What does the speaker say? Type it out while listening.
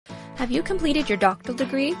Have you completed your doctoral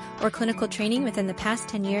degree or clinical training within the past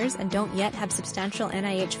 10 years and don't yet have substantial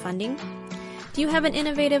NIH funding? Do you have an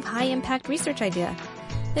innovative, high-impact research idea?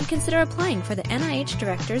 Then consider applying for the NIH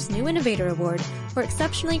Director's New Innovator Award for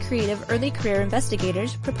exceptionally creative early career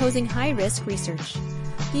investigators proposing high-risk research.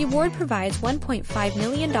 The award provides $1.5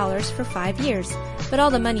 million for 5 years, but all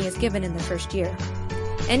the money is given in the first year.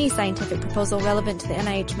 Any scientific proposal relevant to the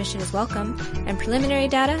NIH mission is welcome, and preliminary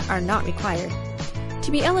data are not required. To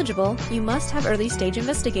be eligible, you must have early-stage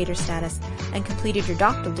investigator status and completed your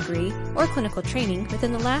doctoral degree or clinical training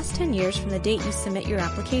within the last 10 years from the date you submit your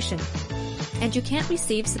application. And you can't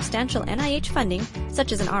receive substantial NIH funding,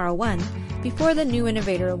 such as an R01, before the New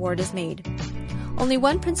Innovator Award is made. Only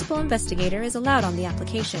one principal investigator is allowed on the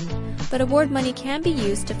application, but award money can be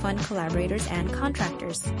used to fund collaborators and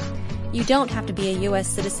contractors. You don't have to be a U.S.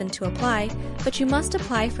 citizen to apply, but you must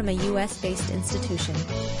apply from a U.S.-based institution.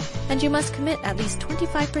 And you must commit at least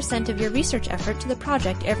 25% of your research effort to the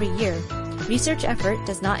project every year. Research effort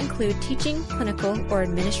does not include teaching, clinical, or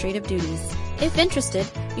administrative duties. If interested,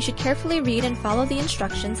 you should carefully read and follow the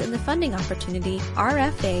instructions in the funding opportunity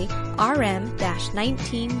RFA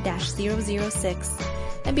RM-19-006,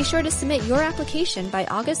 and be sure to submit your application by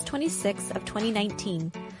August 26 of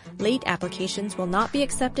 2019. Late applications will not be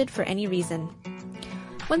accepted for any reason.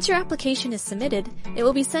 Once your application is submitted, it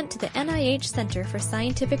will be sent to the NIH Center for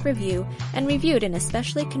Scientific Review and reviewed in a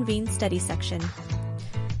specially convened study section.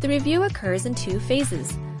 The review occurs in 2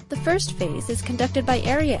 phases. The first phase is conducted by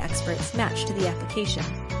area experts matched to the application.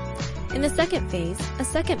 In the second phase, a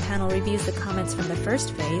second panel reviews the comments from the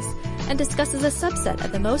first phase and discusses a subset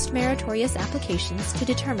of the most meritorious applications to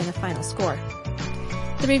determine the final score.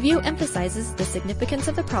 The review emphasizes the significance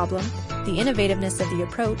of the problem, the innovativeness of the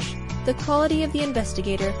approach, the quality of the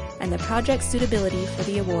investigator, and the project's suitability for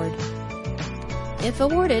the award. If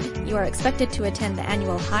awarded, you are expected to attend the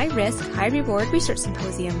annual High Risk, High Reward Research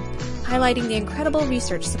Symposium, highlighting the incredible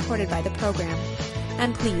research supported by the program.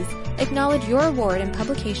 And please, acknowledge your award in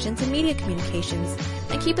publications and media communications,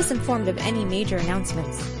 and keep us informed of any major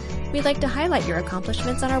announcements. We'd like to highlight your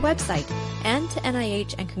accomplishments on our website, and to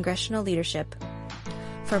NIH and congressional leadership.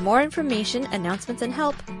 For more information, announcements, and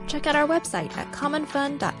help, check out our website at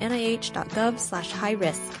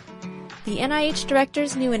commonfund.nih.gov/high-risk. The NIH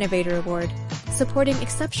Director's New Innovator Award, supporting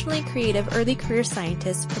exceptionally creative early career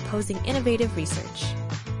scientists proposing innovative research.